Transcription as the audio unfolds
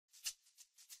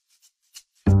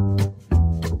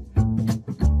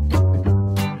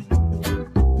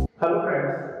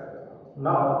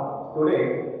Now,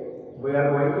 today we are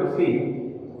going to see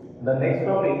the next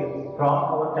topic from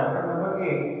our chapter number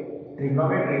 8,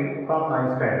 Trigonometry from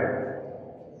 9th standard.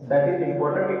 That is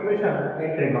important equation in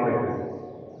trigonometry.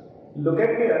 Look at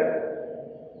here.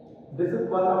 This is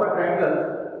one of our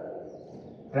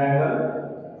triangle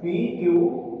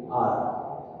PQR.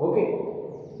 Okay.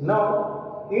 Now,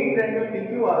 in triangle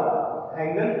PQR,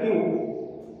 angle Q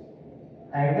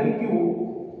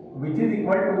which is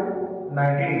equal to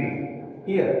 90 degree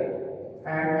here,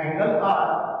 and angle R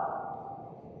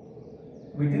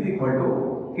which is equal to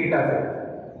theta z.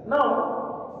 Now,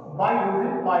 by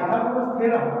using Pythagoras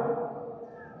theorem,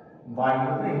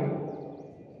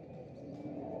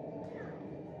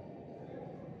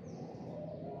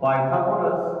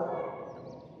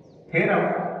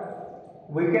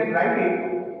 we can write it,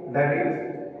 that is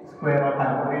square of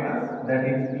hypotenuse, that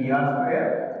is PR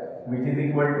square, which is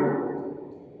equal to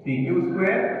PQ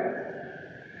square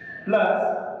plus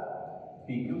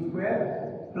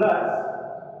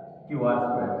QR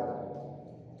square.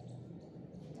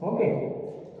 Okay.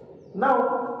 Now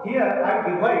here I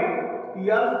divide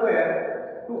PR square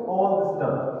to all these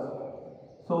terms.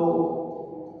 So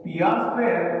PR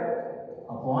square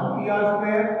upon PR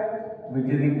square, which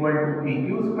is equal to PQ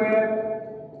square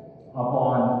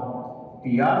upon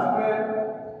PR square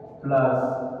plus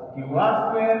QR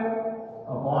square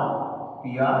upon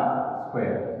PR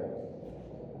square.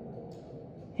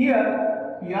 Here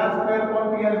PR square upon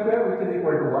PR square, which is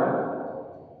equal to 1,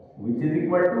 which is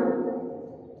equal to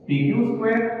PQ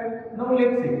square. Now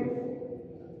let's see,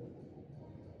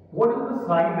 what is the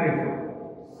sine ratio?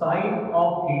 Sine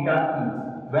of theta is,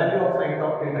 value of sine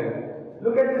of theta is.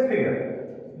 Look at this figure.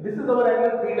 This is our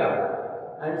angle theta,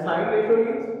 and sine ratio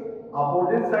is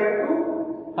opposite side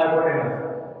to hypotenuse.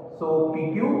 So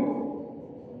PQ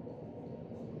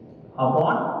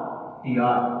upon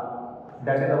PR,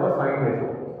 that is our sine ratio.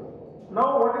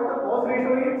 Now what is the cos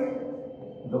ratio is?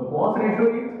 The cos ratio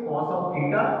is cos of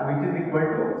theta, which is equal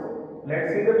to, let's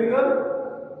see the figure,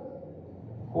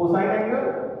 cosine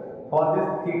angle for this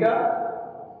theta,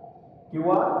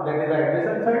 QR, that is the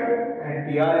adjacent side, and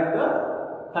PR is the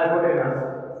hypotenuse.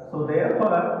 So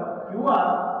therefore QR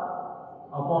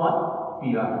upon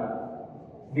PR.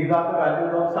 These are the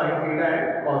values of sin theta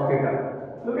and cos theta.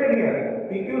 Look at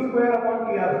here, PQ square upon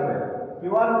PR square,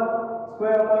 QR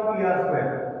square upon PR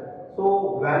square.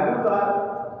 So values are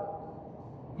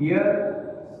here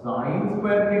sin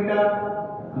square theta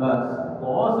plus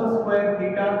cos square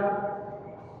theta,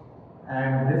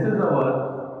 and this is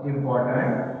our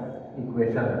important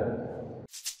equation.